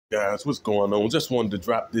Guys, what's going on? Just wanted to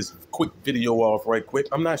drop this quick video off right quick.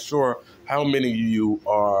 I'm not sure how many of you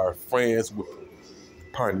are friends with,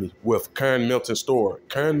 pardon me, with Karen Milton Store.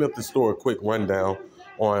 Karen Milton Store, quick rundown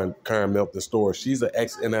on Karen Milton Store. She's an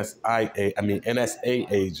NSA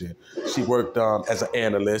agent. She worked as an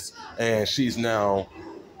analyst, and she's now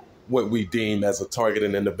what we deem as a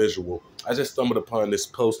targeted individual. I just stumbled upon this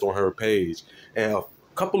post on her page, and a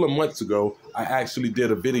couple of months ago, I actually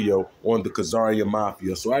did a video on the Khazarian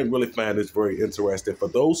Mafia, so I really find this very interesting. For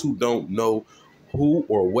those who don't know who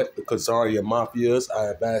or what the Khazarian Mafia is, I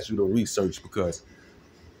advise you to research because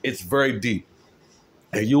it's very deep.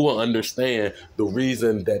 And you will understand the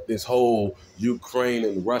reason that this whole Ukraine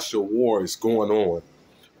and Russia war is going on.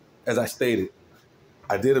 As I stated,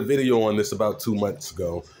 I did a video on this about 2 months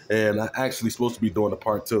ago, and I actually supposed to be doing a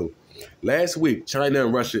part 2. Last week, China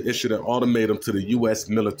and Russia issued an ultimatum to the U.S.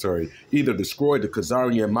 military: either destroy the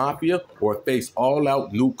Khazarian Mafia or face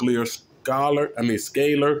all-out nuclear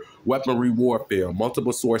scalar weaponry warfare.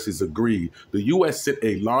 Multiple sources agreed. The U.S. sent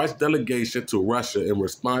a large delegation to Russia in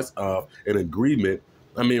response, and an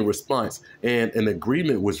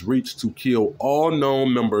agreement was reached to kill all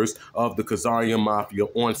known members of the Khazarian Mafia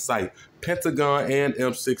on site. Pentagon and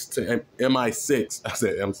MI6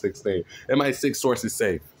 sources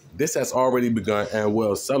say this has already begun and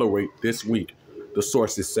will accelerate this week, the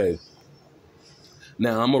sources say.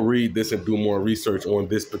 Now, I'm going to read this and do more research on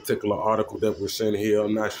this particular article that we're seeing here.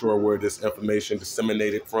 I'm not sure where this information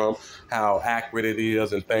disseminated from, how accurate it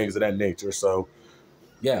is, and things of that nature. So,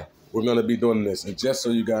 yeah, we're going to be doing this. And just so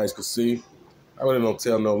you guys can see, I really don't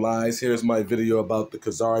tell no lies. Here's my video about the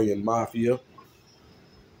Khazarian Mafia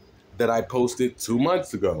that I posted 2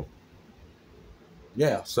 months ago.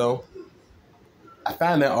 Yeah, so I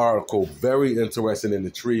found that article very interesting and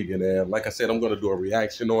intriguing. And like I said, I'm going to do a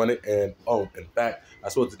reaction on it. And, in fact, I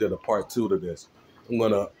supposed to do a part 2 to this.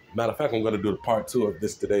 Matter of fact, I'm going to do the part 2 of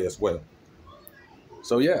this today as well.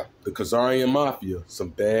 So, yeah, the Khazarian Mafia, some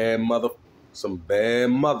bad mothers,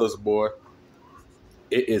 boy.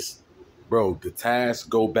 It is, bro, the ties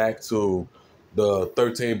go back to the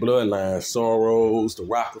 13 bloodlines, Soros, the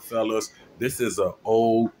Rockefellers. This is an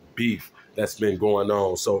old beef that's been going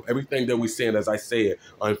on. So everything that we're seeing, as I said,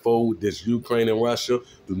 unfold this Ukraine and Russia,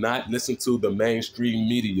 do not listen to the mainstream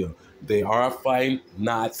media. They are fighting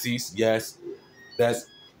Nazis. Yes, that's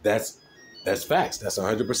facts. That's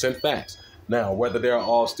 100% facts. Now, whether they're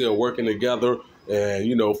all still working together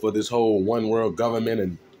and, for this whole one world government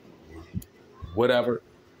and whatever,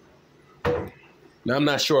 now, I'm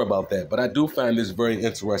not sure about that, but I do find this very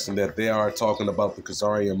interesting that they are talking about the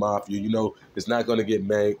Khazarian Mafia. It's not going to get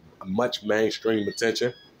much mainstream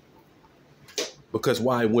attention, because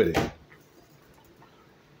why would it?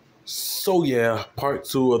 So, yeah, part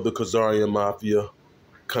 2 of the Khazarian Mafia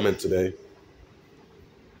coming today.